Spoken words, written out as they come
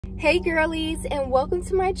Hey girlies, and welcome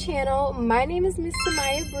to my channel. My name is Miss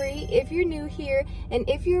Samaya if you're new here, and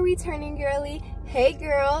if you're a returning girly, hey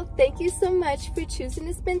girl, thank you so much for choosing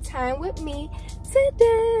to spend time with me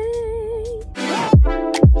today.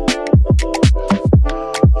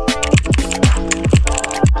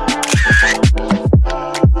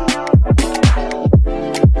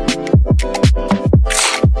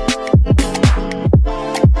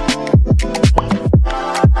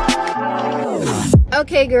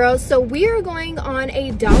 Okay girls, so we are going on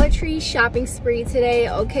a Dollar Tree shopping spree today.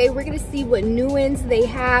 Okay, we're gonna see what new ones they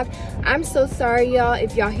have. I'm so sorry y'all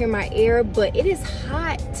if y'all hear my air, but it is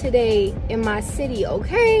hot today in my city.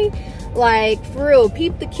 Okay, like for real,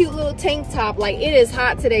 peep the cute little tank top. Like it is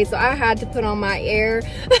hot today, so I had to put on my air.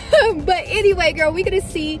 But anyway girl, we're gonna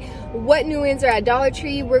see what new ends are at Dollar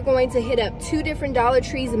Tree. We're going to hit up 2 different Dollar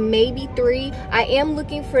Trees, maybe 3. I am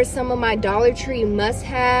looking for some of my Dollar Tree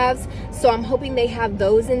must-haves, so I'm hoping they have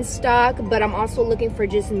those in stock, but I'm also looking for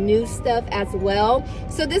just new stuff as well.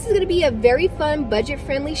 So this is going to be a very fun,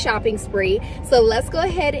 budget-friendly shopping spree. So let's go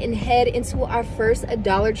ahead and head into our first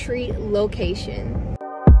Dollar Tree location.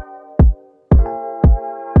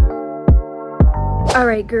 All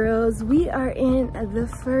right girls, we are in the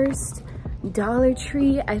first Dollar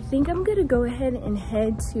Tree. I think I'm gonna go ahead and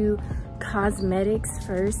head to cosmetics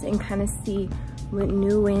first and kind of see what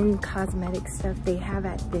new in cosmetic stuff they have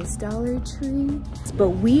at this Dollar Tree. But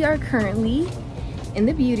we are currently in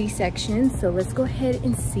the beauty section, so let's go ahead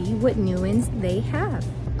and see what new ins they have.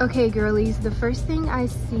 Okay girlies, the first thing I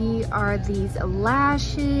see are these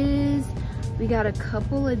lashes. We got a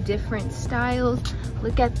couple of different styles.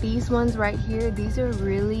 Look at these ones right here. These are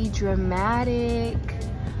really dramatic.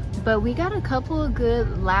 But we got a couple of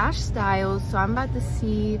good lash styles, so I'm about to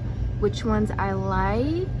see which ones I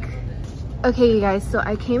like. Okay, you guys, so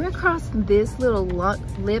I came across this little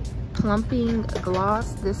lip plumping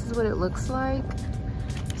gloss. This is what it looks like.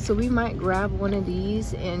 So we might grab one of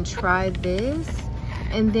these and try this.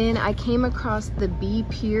 And then I came across the Be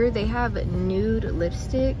Pure. They have nude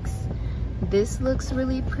lipsticks. This looks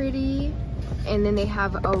really pretty. And then they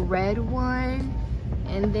have a red one.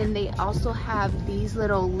 And then they also have these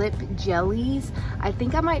little lip jellies. I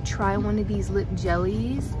think I might try one of these lip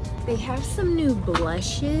jellies. They have some new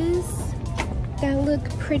blushes that look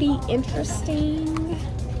pretty interesting.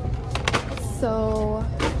 So,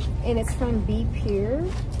 and it's from Be Pure.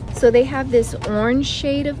 So they have this orange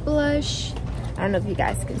shade of blush. I don't know if you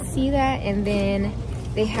guys can see that. And then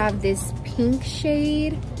they have this pink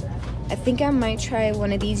shade. I think I might try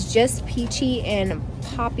one of these, just peachy and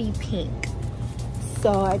poppy pink.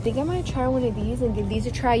 So I think I might try one of these and give these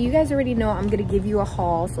a try. You guys already know I'm gonna give you a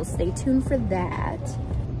haul, so stay tuned for that.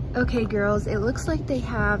 Okay girls, it looks like they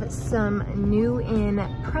have some new in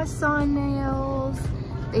press-on nails.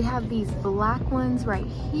 They have these black ones right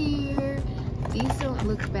here. These don't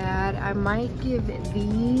look bad. I might give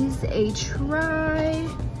these a try.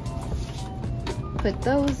 Put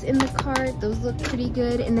those in the cart. Those look pretty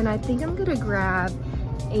good. And then I think I'm gonna grab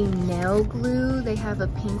a nail glue. They have a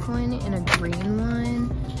pink one and a green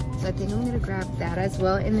one, so I think I'm gonna grab that as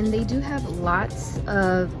well. And then they do have lots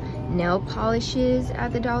of nail polishes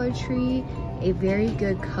at the Dollar Tree, a very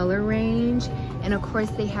good color range, and of course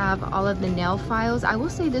they have all of the nail files. I will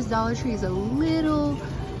say this Dollar Tree is a little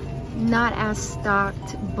not as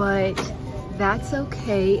stocked, but that's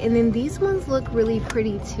okay. And then these ones look really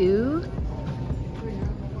pretty too,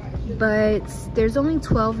 but there's only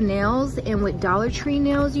 12 nails, and with Dollar Tree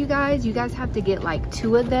nails, you guys have to get like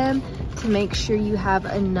 2 of them to make sure you have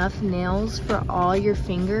enough nails for all your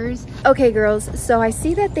fingers. Okay girls, so I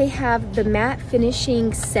see that they have the matte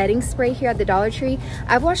finishing setting spray here at the Dollar Tree.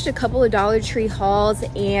 I've watched a couple of Dollar Tree hauls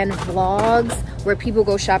and vlogs where people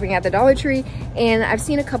go shopping at the Dollar Tree, and I've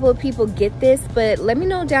seen a couple of people get this, but let me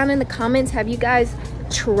know down in the comments, have you guys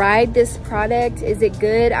tried this product? Is it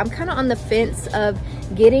good? I'm kind of on the fence of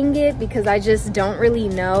getting it because I just don't really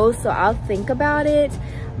know, so I'll think about it.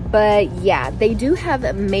 But yeah, they do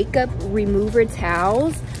have makeup remover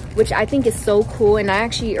towels, which I think is so cool, and I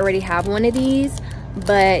actually already have one of these.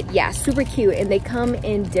 But yeah, super cute, and they come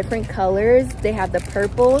in different colors. They have the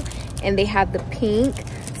purple and they have the pink,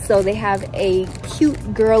 so they have a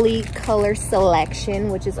cute girly color selection,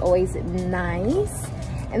 which is always nice.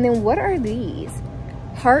 And then what are these?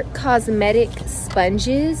 Heart Cosmetic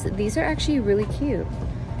sponges. These are actually really cute.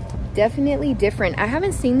 Definitely different. I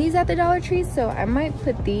haven't seen these at the Dollar Tree, so I might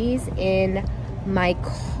put these in my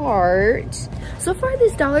cart. So far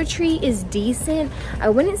this Dollar Tree is decent. I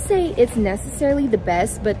wouldn't say it's necessarily the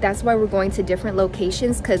best, but that's why we're going to different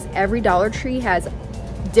locations, because every Dollar Tree has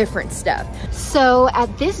different stuff. So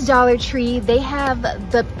at this Dollar Tree, they have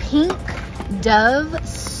the pink Dove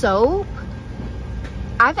soap.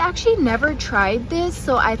 I've actually never tried this,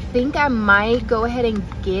 so I think I might go ahead and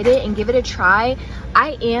get it and give it a try.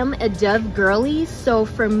 I am a Dove girly, so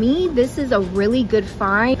for me, this is a really good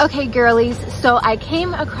find. Okay, girlies, so I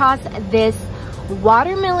came across this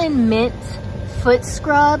watermelon mint foot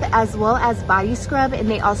scrub as well as body scrub, and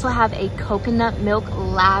they also have a coconut milk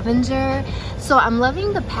lavender. So I'm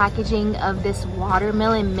loving the packaging of this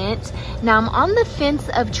watermelon mint. Now I'm on the fence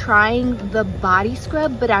of trying the body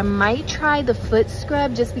scrub, but I might try the foot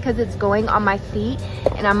scrub just because it's going on my feet,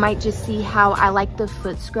 and I might just see how I like the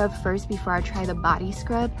foot scrub first before I try the body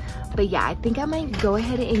scrub. But yeah, I think I might go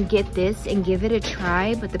ahead and get this and give it a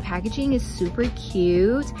try, but the packaging is super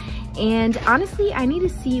cute. And honestly, I need to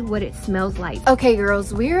see what it smells like. Okay,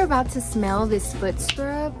 girls, we're about to smell this foot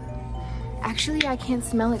scrub. Actually, I can't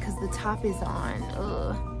smell it because the top is on.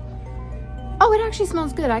 Ugh. Oh, it actually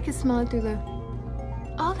smells good. I can smell it through the...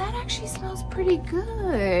 Oh, that actually smells pretty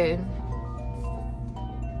good.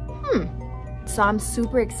 So I'm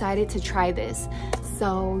super excited to try this.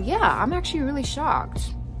 So yeah, I'm actually really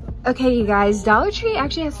shocked. Okay, you guys, Dollar Tree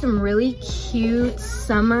actually has some really cute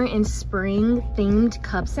summer and spring themed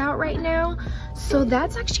cups out right now. So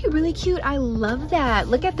that's actually really cute. I love that.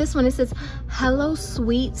 Look at this one. It says, "Hello,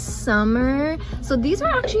 sweet summer." So these are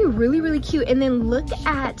actually really, really cute. And then look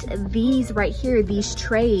at these right here, these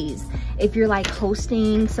trays. If you're like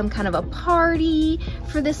hosting some kind of a party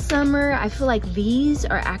for this summer, I feel like these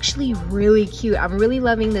are actually really cute. I'm really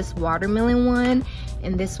loving this watermelon one.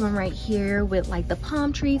 And this one right here with like the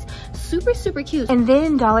palm trees, super, super cute. And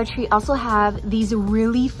then Dollar Tree also have these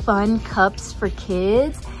really fun cups for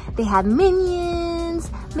kids. They have Minions,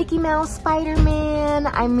 Mickey Mouse, Spider-Man.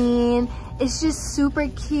 I mean, it's just super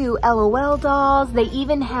cute. LOL dolls. They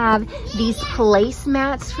even have these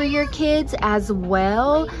placemats for your kids as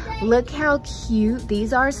well. Look how cute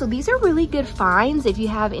these are. So these are really good finds if you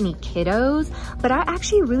have any kiddos. But I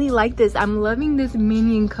actually really like this. I'm loving this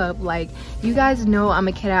Minion cup. Like, you guys know I'm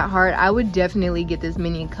a kid at heart. I would definitely get this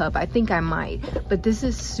Minion cup. I think I might. But this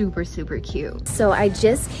is super, super cute. So I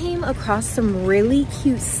just came across some really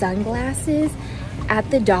cute sunglasses at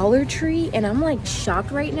the Dollar Tree, and I'm like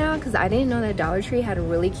shocked right now because I didn't know that Dollar Tree had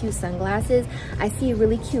really cute sunglasses. I see a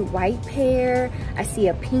really cute white pair, I see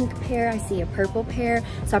a pink pair, I see a purple pair.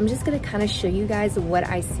 So I'm just gonna kind of show you guys what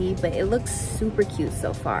I see, but it looks super cute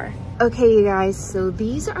so far. Okay, you guys, so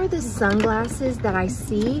these are the sunglasses that I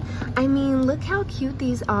see. I mean, look how cute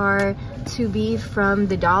these are to be from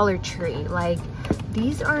the Dollar Tree. Like,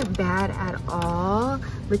 these aren't bad at all.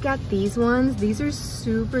 Look at these ones. These are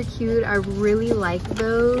super cute. I really like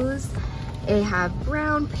those. They have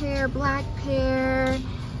brown pair, black pair.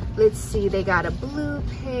 Let's see, they got a blue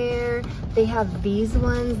pair. They have these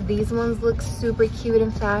ones. These ones look super cute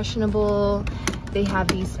and fashionable. They have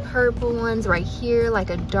these purple ones right here, like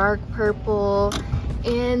a dark purple.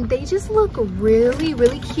 And they just look really,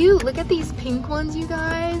 really cute. Look at these pink ones, you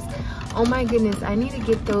guys. Oh my goodness, I need to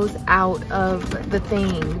get those out of the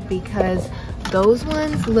thing because those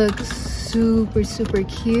ones look super, super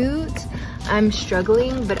cute. I'm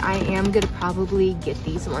struggling, but I am gonna probably get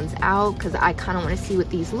these ones out because I kind of want to see what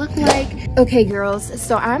these look like. Okay, girls,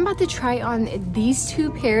 so I'm about to try on these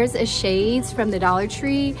two pairs of shades from the Dollar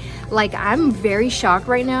Tree. Like, I'm very shocked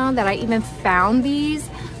right now that I even found these,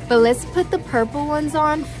 but let's put the purple ones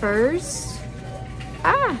on first.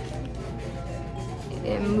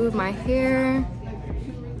 And move my hair.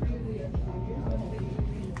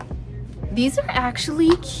 These are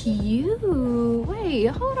actually cute. Wait,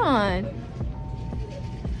 hold on.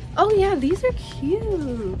 Oh yeah, these are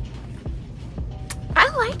cute. I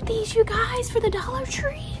like these, you guys, for the Dollar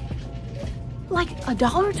Tree. Like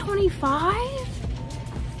 $1.25?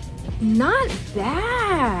 Not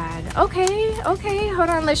bad. Okay, hold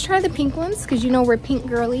on. Let's try the pink ones because you know we're pink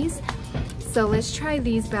girlies. So let's try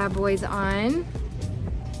these bad boys on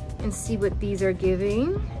and see what these are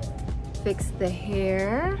giving. Fix the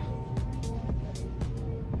hair.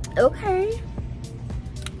 Okay.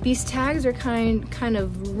 These tags are kind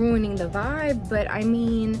of ruining the vibe, but I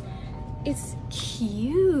mean, it's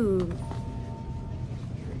cute.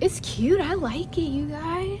 It's cute. I like it, you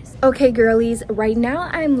guys. Okay, girlies, right now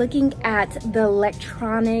I'm looking at the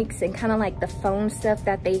electronics and kind of like the phone stuff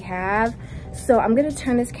that they have. So I'm gonna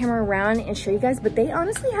turn this camera around and show you guys, but they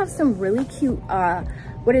honestly have some really cute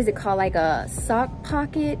what is it called, like a sock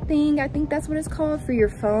pocket thing, I think that's what it's called, for your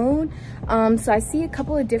phone. So I see a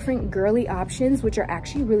couple of different girly options which are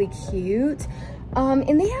actually really cute.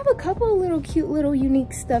 And they have a couple of little cute little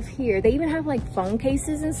unique stuff here. They even have like phone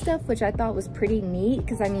cases and stuff, which I thought was pretty neat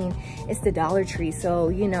because I mean, it's the Dollar Tree. So,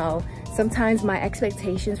 you know, sometimes my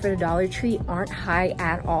expectations for the Dollar Tree aren't high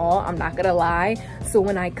at all. I'm not gonna lie. So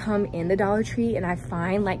when I come in the Dollar Tree and I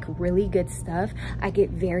find like really good stuff, I get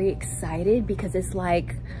very excited because it's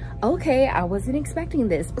like, okay, I wasn't expecting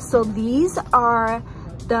this. So these are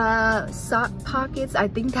the sock pockets, I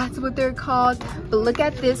think that's what they're called. But look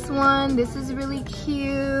at this one. This is really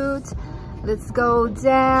cute. Let's go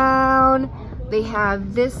down. They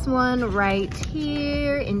have this one right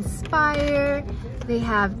here, Inspire. They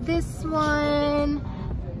have this one.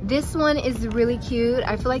 This one is really cute.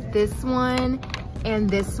 I feel like this one and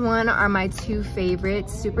this one are my two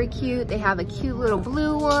favorites. Super cute. They have a cute little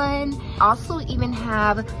blue one. Also even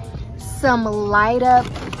have some light up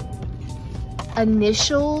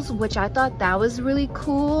initials, which I thought that was really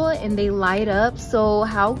cool, and they light up. So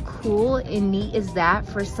how cool and neat is that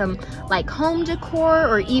for some like home decor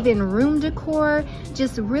or even room decor?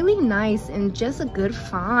 Just really nice and just a good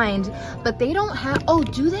find. But they don't have, oh,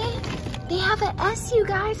 do they? They have an S, you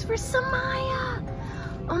guys, for Samaya.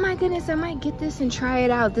 Oh my goodness, I might get this and try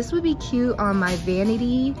it out. This would be cute on my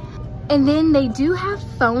vanity. And then they do have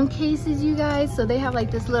phone cases, you guys. So they have like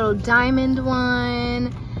this little diamond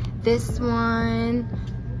one. This one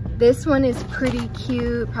is pretty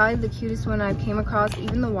cute, probably the cutest one I came across.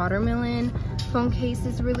 Even the watermelon phone case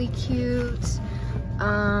is really cute.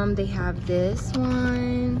 They have this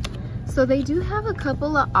one. So they do have a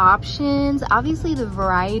couple of options. Obviously the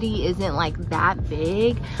variety isn't like that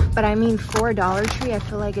big, but I mean for a Dollar Tree, I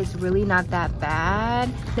feel like it's really not that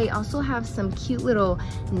bad. They also have some cute little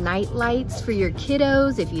night lights for your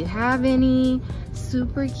kiddos if you have any.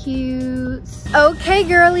 Super cute. Okay,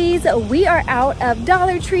 girlies, we are out of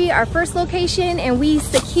Dollar Tree, our first location, and we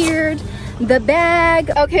secured the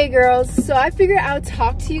bag. Okay, girls, so I figured I would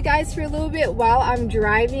talk to you guys for a little bit while I'm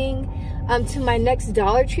driving to my next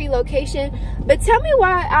Dollar Tree location. But tell me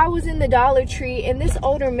why I was in the Dollar Tree and this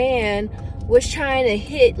older man was trying to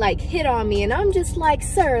hit on me, and I'm just like,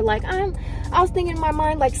 sir, like I was thinking in my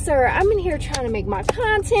mind, like, sir, I'm in here trying to make my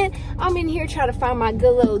content. I'm in here trying to find my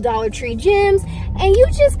good little Dollar Tree gems, and you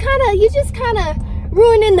just kind of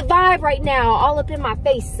ruining the vibe right now, all up in my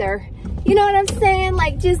face, sir. You know what I'm saying?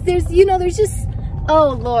 Like, just there's just,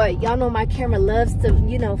 oh Lord, y'all know my camera loves to,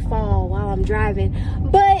 you know, fall while I'm driving.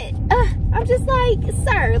 But I'm just like,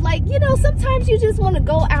 sir, like, you know, sometimes you just want to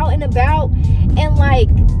go out and about and like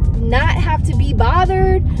not have to be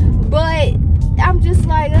bothered. But I'm just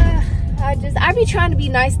like, I be trying to be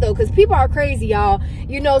nice though, because people are crazy, y'all.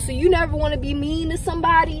 You know, so you never want to be mean to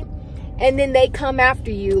somebody and then they come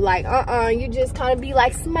after you. Like, you just kind of be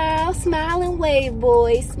like, smile, smile and wave,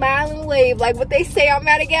 boy. Smile and wave, like what they say on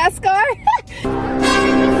Madagascar.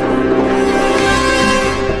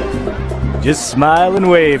 Just smile and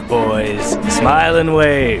wave, boys. Smile and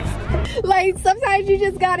wave. Like, sometimes you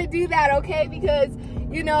just gotta do that, okay? Because,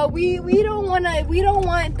 you know, we don't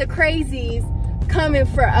want the crazies coming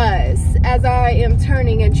for us as I am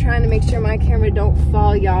turning and trying to make sure my camera don't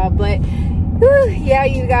fall, y'all. But whew, yeah,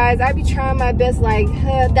 you guys, I be trying my best. Like,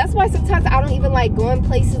 that's why sometimes I don't even like going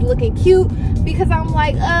places looking cute, because I'm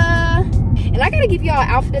like, and I gotta give y'all an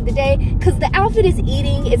outfit of the day, because the outfit is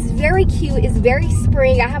eating. It's very cute. It's very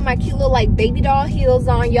spring. I have my cute little like baby doll heels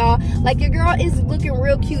on, y'all. Like, your girl is looking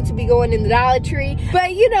real cute to be going in the Dollar Tree.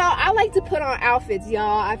 But you know, I like to put on outfits,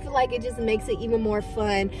 y'all. I feel like it just makes it even more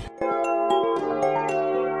fun.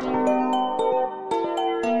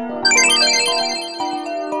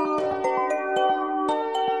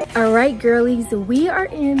 All right, girlies, we are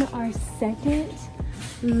in our second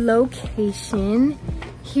location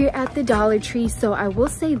here at the Dollar Tree. So I will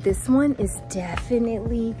say this one is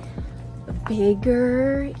definitely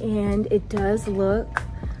bigger, and it does look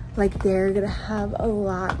like they're gonna have a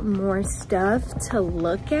lot more stuff to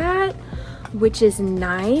look at, which is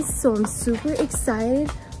nice. So I'm super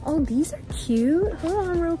excited. Oh, these are cute. Hold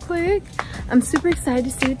on real quick. I'm super excited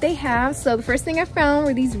to see what they have. So the first thing I found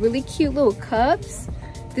were these really cute little cups.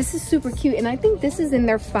 This is super cute, and I think this is in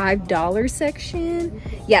their $5 section.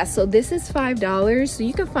 Yeah, so this is $5. So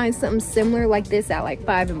you can find something similar like this at like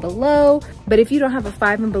 $5 and below. But if you don't have a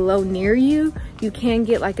 $5 and below near you, you can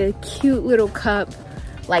get like a cute little cup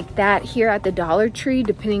like that here at the Dollar Tree,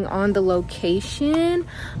 depending on the location.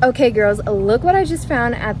 Okay girls, look what I just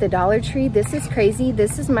found at the Dollar Tree. This is crazy.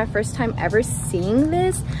 This is my first time ever seeing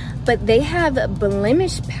this, but they have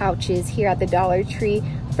blemish pouches here at the Dollar Tree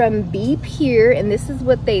from Be Pure, and this is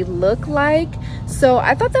what they look like. So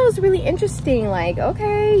I thought that was really interesting. Like,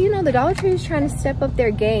 okay, you know, the Dollar Tree is trying to step up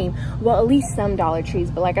their game. Well, at least some Dollar Trees,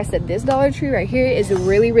 but like I said, this Dollar Tree right here is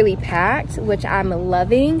really packed, which I'm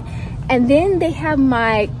loving. And then they have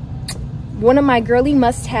one of my girly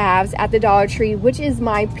must-haves at the Dollar Tree, which is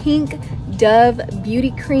my pink Dove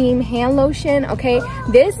beauty cream hand lotion. Okay,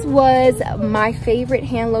 this was my favorite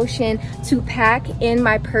hand lotion to pack in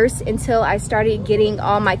my purse until I started getting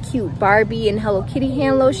all my cute Barbie and Hello Kitty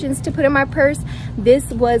hand lotions to put in my purse. This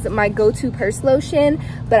was my go-to purse lotion,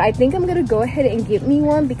 but I think I'm gonna go ahead and get me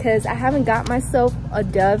one because I haven't got myself a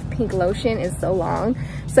Dove pink lotion in so long.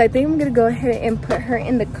 So I think I'm gonna go ahead and put her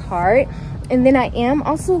in the cart. And then I am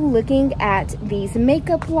also looking at these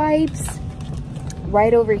makeup wipes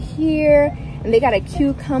right over here, and they got a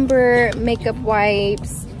cucumber makeup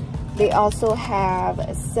wipes. They also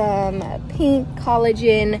have some pink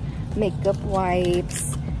collagen makeup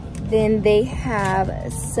wipes. Then they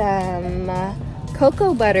have some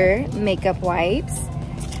cocoa butter makeup wipes,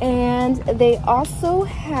 and they also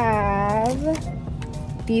have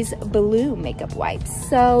these blue makeup wipes.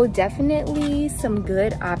 So definitely some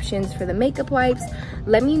good options for the makeup wipes.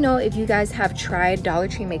 Let me know if you guys have tried Dollar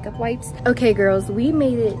Tree makeup wipes. Okay girls, we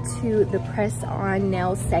made it to the press on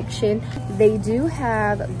nail section. They do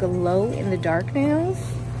have glow in the dark nails,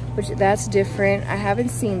 which that's different. I haven't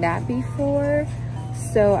seen that before,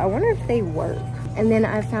 so I wonder if they work. And then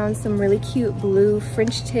I found some really cute blue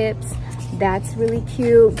French tips. That's really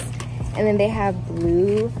cute. And then they have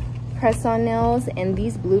blue press-on nails, and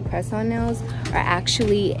these blue press-on nails are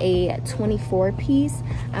actually a 24 piece.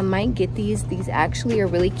 I might get these. These actually are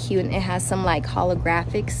really cute, and it has some like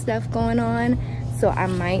holographic stuff going on, so I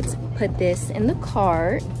might put this in the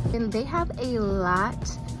cart. And they have a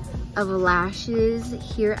lot of lashes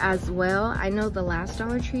here as well. I know the last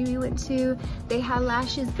Dollar Tree we went to, they had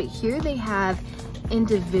lashes, but here they have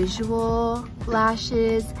individual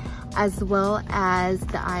lashes as well as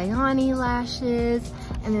the Ioni lashes,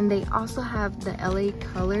 and then they also have the LA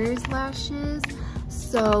Colors lashes.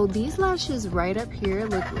 So these lashes right up here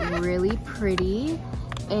look really pretty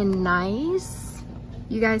and nice.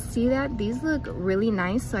 You guys see that? These look really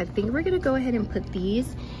nice, so I think we're gonna go ahead and put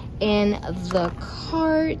these in the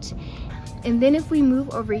cart. And then if we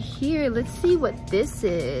move over here, let's see what this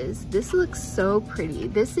is. This looks so pretty.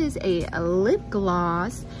 This is a lip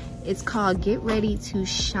gloss. It's called Get Ready to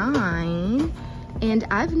Shine, and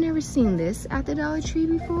I've never seen this at the Dollar Tree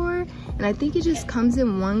before, and I think it just comes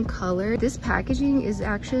in one color. This packaging is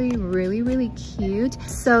actually really cute.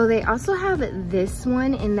 So they also have this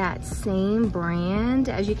one in that same brand.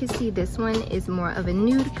 As you can see, this one is more of a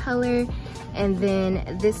nude color, and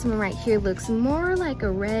then this one right here looks more like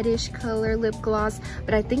a reddish color lip gloss,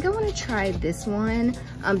 but I think I want to try this one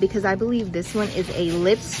because I believe this one is a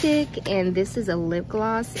lipstick and this is a lip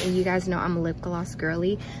gloss, and you guys know I'm a lip gloss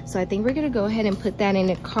girly, so I think we're gonna go ahead and put that in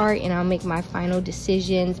a cart, and I'll make my final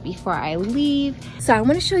decisions before I leave. So I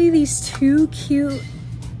want to show you these two cute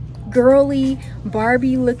girly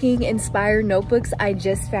Barbie looking inspired notebooks I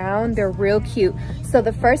just found. They're real cute. So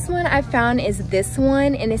the first one I found is this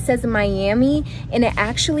one, and it says Miami, and it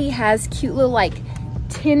actually has cute little like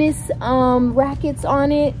tennis rackets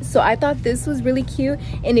on it. So I thought this was really cute,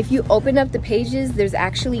 and if you open up the pages, there's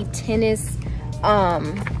actually tennis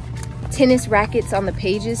rackets on the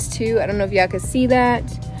pages too. I don't know if y'all can see that,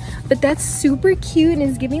 but that's super cute, and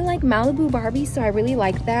it's giving like Malibu Barbie, so I really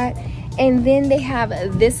like that. And then they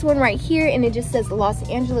have this one right here, and it just says Los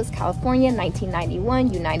Angeles, California,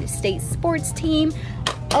 1991 United States sports team.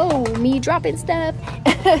 Oh, me dropping stuff.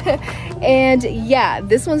 And yeah,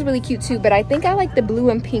 this one's really cute too, but I think I like the blue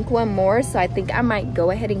and pink one more, so I think I might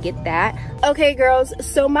go ahead and get that. Okay girls,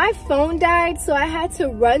 so my phone died, so I had to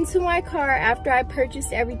run to my car after I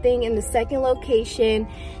purchased everything in the second location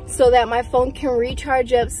so that my phone can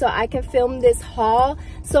recharge up so I can film this haul.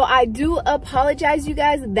 So I do apologize, you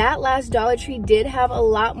guys. That last Dollar Tree did have a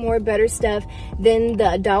lot more better stuff than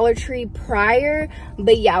the Dollar Tree prior,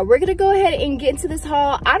 but yeah, we're gonna go ahead and get into this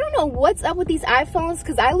haul. I don't know what's up with these iPhones,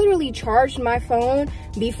 because I literally charged my phone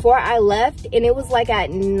before I left and it was like at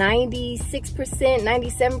 96%,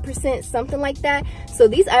 97%, something like that. So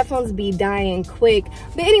these iPhones be dying quick.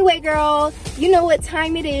 But anyway, girl, you know what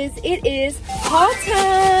time it is. It is haul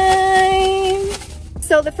time.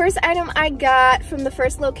 So the first item I got from the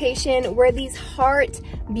first location were these Heart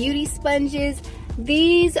beauty sponges.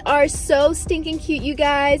 These are so stinking cute, you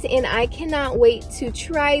guys, and I cannot wait to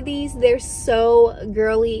try these. They're so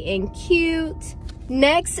girly and cute.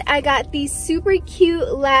 Next, I got these super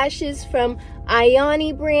cute lashes from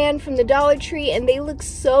Ayani brand from the Dollar Tree, and they look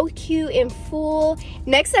so cute and full.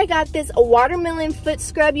 Next, I got this watermelon foot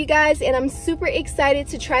scrub, you guys, and I'm super excited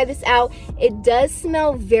to try this out. It does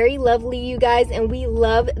smell very lovely, you guys, and we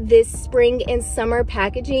love this spring and summer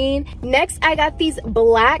packaging. Next, I got these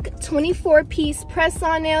black 24-piece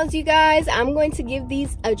press-on nails, you guys. I'm going to give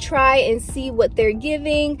these a try and see what they're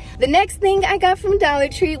giving. The next thing I got from Dollar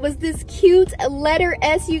Tree was this cute letter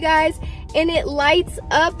S, you guys, and it lights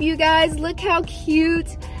up, you guys. Look how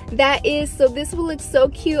cute that is. So this will look so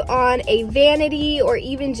cute on a vanity or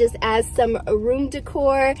even just as some room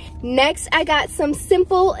decor. Next, I got some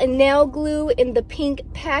simple nail glue in the pink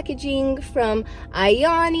packaging from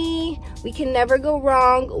Ayani. We can never go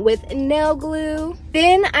wrong with nail glue.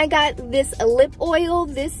 Then I got this lip oil.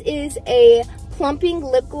 This is a plumping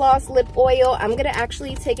lip gloss lip oil. I'm gonna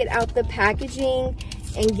actually take it out the packaging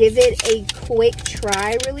and give it a quick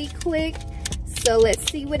try really quick. So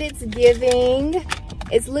let's see what it's giving.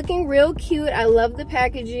 It's looking real cute. I love the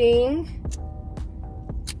packaging.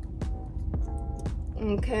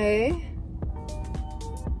 Okay.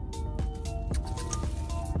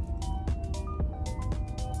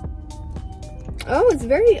 Oh, it's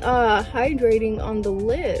very hydrating on the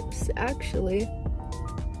lips, actually,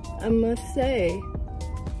 I must say.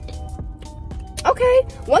 Okay,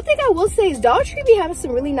 one thing I will say is Dollar Tree be having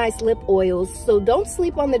some really nice lip oils, so don't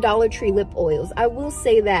sleep on the Dollar Tree lip oils. I will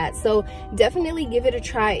say that, so definitely give it a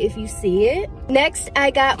try if you see it. Next, I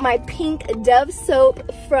got my pink Dove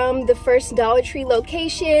soap from the first Dollar Tree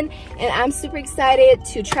location, and I'm super excited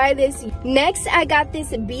to try this. Next, I got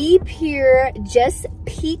this Be Pure Just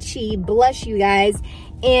Peachy blush, you guys,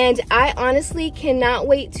 and I honestly cannot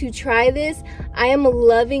wait to try this. I am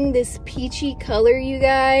loving this peachy color, you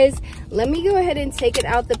guys. Let me go ahead and take it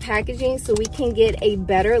out the packaging so we can get a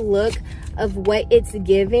better look of what it's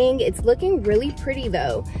giving. It's looking really pretty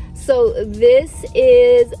though. So this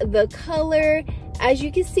is the color. As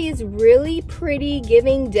you can see, it's really pretty,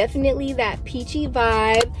 giving definitely that peachy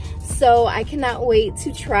vibe. So I cannot wait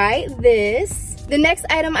to try this. The next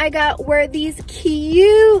item I got were these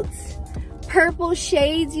cute purple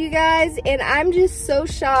shades, you guys, and I'm just so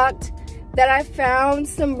shocked that I found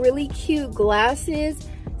some really cute glasses,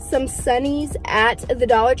 some sunnies at the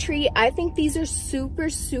Dollar Tree. I think these are super,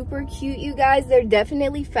 super cute, you guys. They're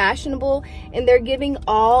definitely fashionable and they're giving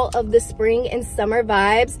all of the spring and summer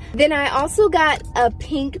vibes. Then I also got a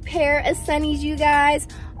pink pair of sunnies, you guys.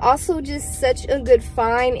 Also just such a good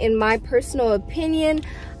find in my personal opinion.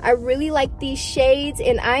 I really like these shades,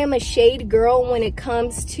 and I am a shade girl when it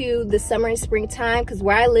comes to the summer and springtime, because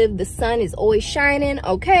where I live, the sun is always shining,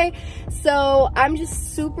 okay? So I'm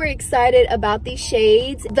just super excited about these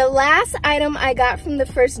shades. The last item I got from the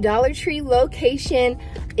first Dollar Tree location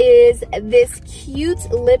is this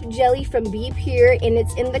cute lip jelly from Be Pure, and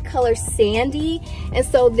it's in the color Sandy. And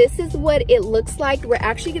so this is what it looks like. We're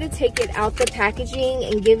actually going to take it out the packaging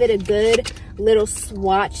and give it a good little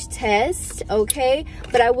swatch test, okay?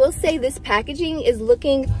 But I will say this packaging is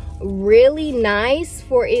looking really nice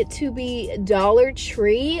for it to be Dollar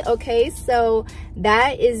Tree, okay? So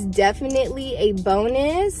that is definitely a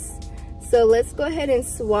bonus. So let's go ahead and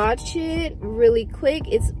swatch it really quick.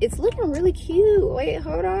 It's looking really cute. Wait,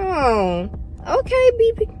 hold on. Okay,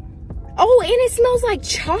 BP. Oh, and it smells like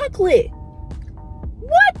chocolate.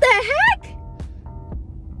 What the heck?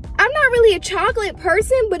 I'm not really a chocolate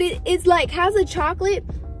person, but it's like has a chocolate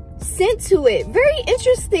scent to it. Very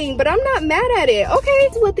interesting, but I'm not mad at it. Okay,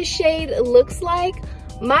 this is what the shade looks like.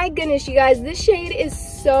 My goodness, you guys, this shade is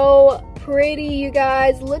so pretty, you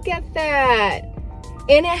guys. Look at that.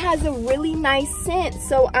 And it has a really nice scent,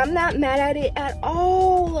 so I'm not mad at it at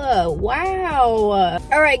all. Wow.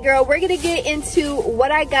 All right, girl, we're gonna get into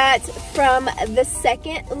what I got from the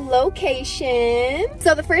second location.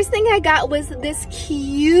 So the first thing I got was this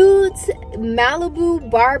cute Malibu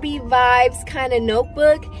Barbie vibes kind of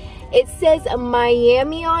notebook. It says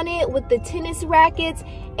Miami on it with the tennis rackets.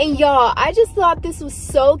 And y'all, I just thought this was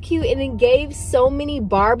so cute and it gave so many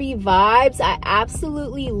Barbie vibes. I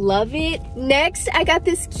absolutely love it. Next, I got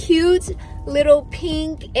this cute little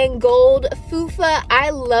pink and gold fufa. I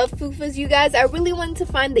love fufas, you guys. I really wanted to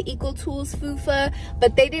find the Equal Tools fufa,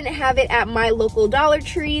 but they didn't have it at my local Dollar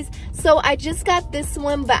Trees. So I just got this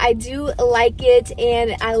one, but I do like it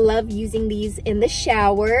and I love using these in the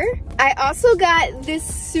shower. I also got this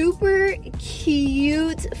super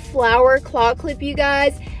cute flower claw clip, you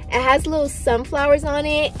guys. It has little sunflowers on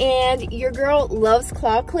it, and your girl loves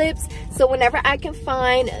claw clips. So whenever I can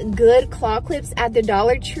find good claw clips at the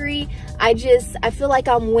Dollar Tree, I feel like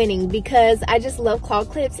I'm winning, because I just love claw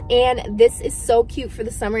clips, and this is so cute for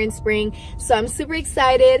the summer and spring. So I'm super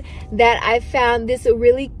excited that I found this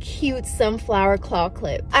really cute sunflower claw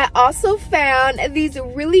clip. I also found these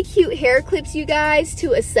really cute hair clips, you guys, to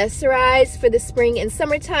accessorize for the spring and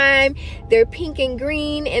summertime. They're pink and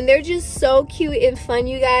green, and they're just so cute and fun,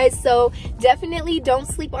 you guys. So definitely don't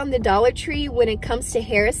sleep on the Dollar Tree when it comes to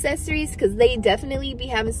hair accessories, because they definitely be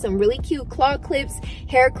having some really cute claw clips,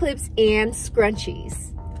 hair clips, and scrunchies.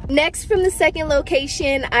 Next, from the second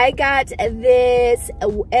location, I got this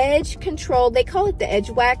edge control. They call it the edge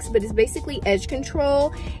wax, but it's basically edge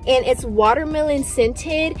control, and it's watermelon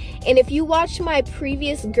scented. And if you watched my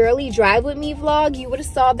previous Girly Drive With Me vlog, you would have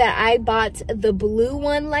saw that I bought the blue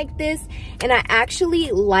one like this, and I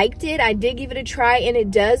actually liked it. I did give it a try, and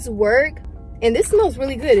it does work. And this smells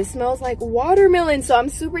really good. It smells like watermelon. So I'm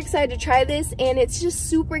super excited to try this, and it's just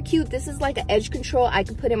super cute. This is like an edge control I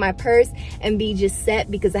could put in my purse and be just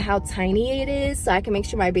set because of how tiny it is. So I can make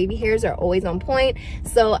sure my baby hairs are always on point.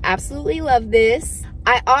 So absolutely love this.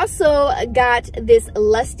 I also got this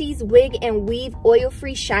Lusty's Wig and Weave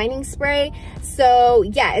oil-free shining spray. So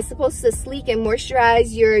yeah, it's supposed to sleek and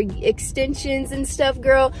moisturize your extensions and stuff,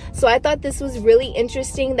 girl. So I thought this was really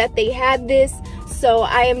interesting that they had this. So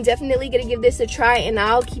I am definitely gonna give this a try, and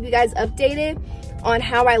I'll keep you guys updated on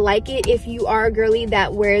how I like it if you are a girly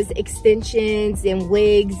that wears extensions and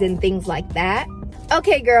wigs and things like that.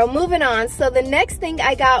 Okay, girl, moving on. So the next thing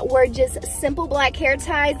I got were just simple black hair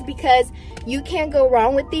ties, because you can't go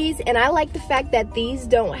wrong with these. And I like the fact that these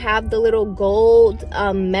don't have the little gold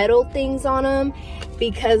metal things on them,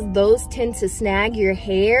 because those tend to snag your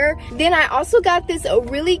hair. Then I also got this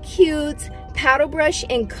really cute paddle brush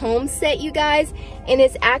and comb set, you guys, and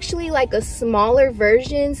it's actually like a smaller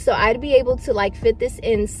version, so I'd be able to like fit this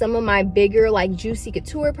in some of my bigger like Juicy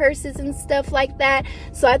Couture purses and stuff like that.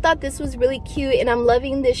 So I thought this was really cute, and I'm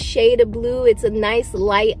loving this shade of blue. It's a nice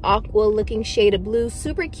light aqua looking shade of blue,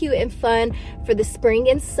 super cute and fun for the spring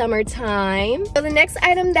and summertime. So the next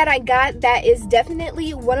item that I got that is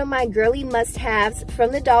definitely one of my girly must-haves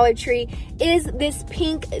from the Dollar Tree is this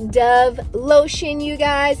Pink Dove lotion, you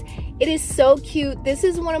guys. It is so cute. This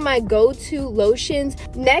is one of my go-to lotions.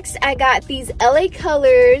 Next, I got these LA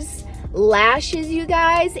Colors lashes, you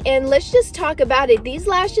guys, and let's just talk about it. These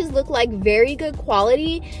lashes look like very good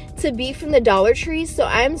quality to be from the Dollar Tree, so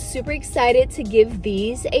I'm super excited to give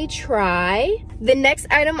these a try. The next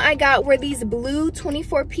item I got were these blue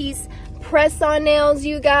 24-piece press-on nails,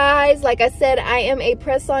 you guys. Like I said, I am a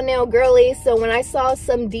press-on nail girly, so when I saw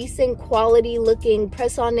some decent quality looking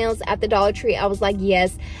press-on nails at the Dollar Tree, I was like,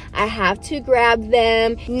 yes, I have to grab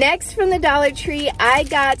them. Next, from the Dollar Tree, I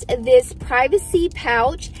got this privacy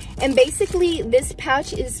pouch, and basically this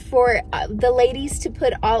pouch is for the ladies to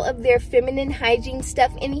put all of their feminine hygiene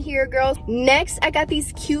stuff in here, girls. Next, I got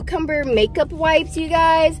these cucumber makeup wipes, you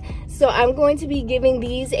guys, so I'm going to be giving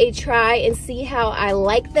these a try and see how I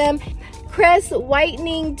like them. Crest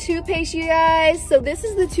whitening toothpaste, you guys. So this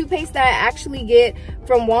is the toothpaste that I actually get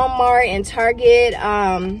from Walmart and Target.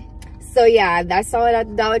 So yeah, I saw it at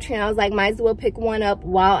the Dollar Tree, and I was like, might as well pick one up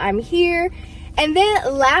while I'm here. And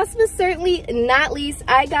then last but certainly not least,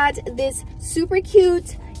 I got this super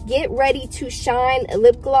cute Get Ready to Shine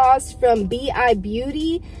lip gloss from BI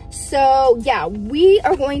Beauty. So yeah, we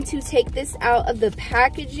are going to take this out of the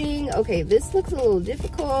packaging. Okay, this looks a little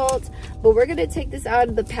difficult, but we're gonna take this out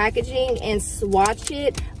of the packaging and swatch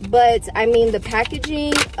it. But I mean, the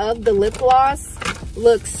packaging of the lip gloss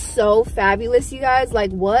looks so fabulous, you guys. Like,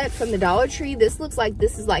 what? From the Dollar Tree? This looks like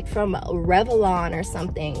this is like from Revlon or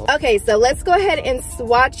something. Okay, so let's go ahead and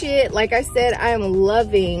swatch it. Like I said, I am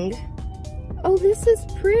loving. Oh, this is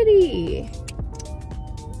pretty.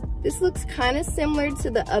 This looks kind of similar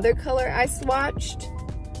to the other color I swatched,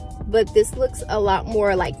 but this looks a lot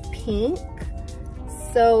more like pink.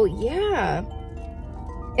 So yeah.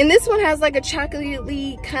 And this one has like a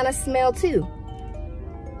chocolatey kind of smell too.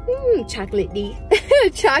 Chocolatey.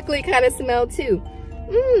 Chocolate kind of smell too.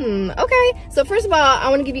 Okay. So first of all,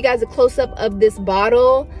 I want to give you guys a close-up of this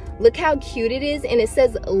bottle. Look how cute it is, and it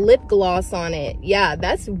says lip gloss on it. Yeah,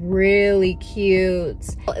 that's really cute.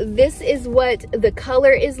 This is what the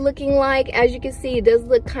color is looking like. As you can see, it does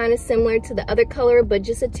look kind of similar to the other color, but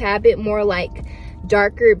just a tad bit more like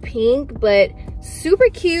darker pink, but super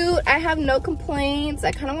cute. I have no complaints.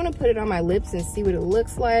 I kind of want to put it on my lips and see what it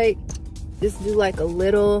looks like. Just do like a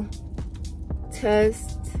little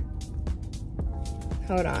test.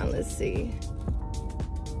 Hold on, let's see.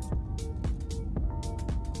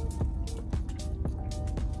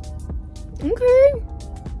 Okay.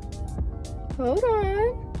 Hold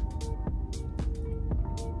on.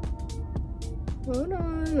 Hold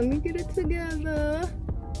on, let me get it together.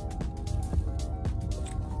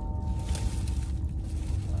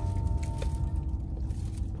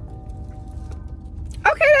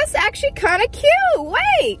 Okay, that's actually kind of cute.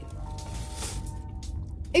 Wait.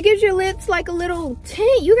 It gives your lips like a little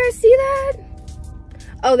tint. You guys see that?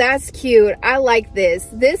 Oh, that's cute. I like this.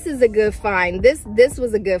 This is a good find. This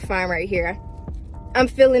was a good find right here. I'm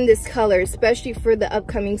feeling this color, especially for the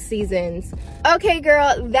upcoming seasons. Okay,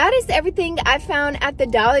 girl, that is everything I found at the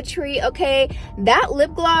Dollar Tree, okay? That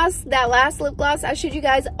lip gloss, that last lip gloss I showed you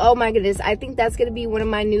guys, oh my goodness, I think that's gonna be one of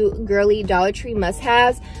my new girly Dollar Tree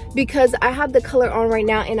must-haves because I have the color on right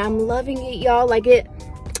now and I'm loving it, y'all. Like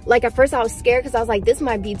at first I was scared because I was like, this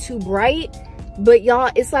might be too bright, but y'all,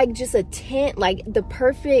 it's like just a tint, like the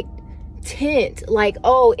perfect tint. Like,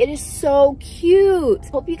 oh, it is so cute.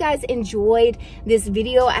 Hope you guys enjoyed this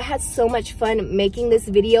video. I had so much fun making this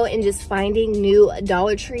video and just finding new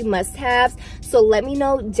Dollar Tree must-haves. So let me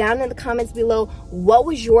know down in the comments below, what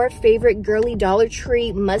was your favorite girly Dollar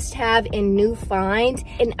Tree must-have and new find,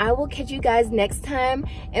 and I will catch you guys next time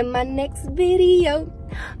in my next video.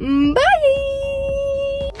 Bye.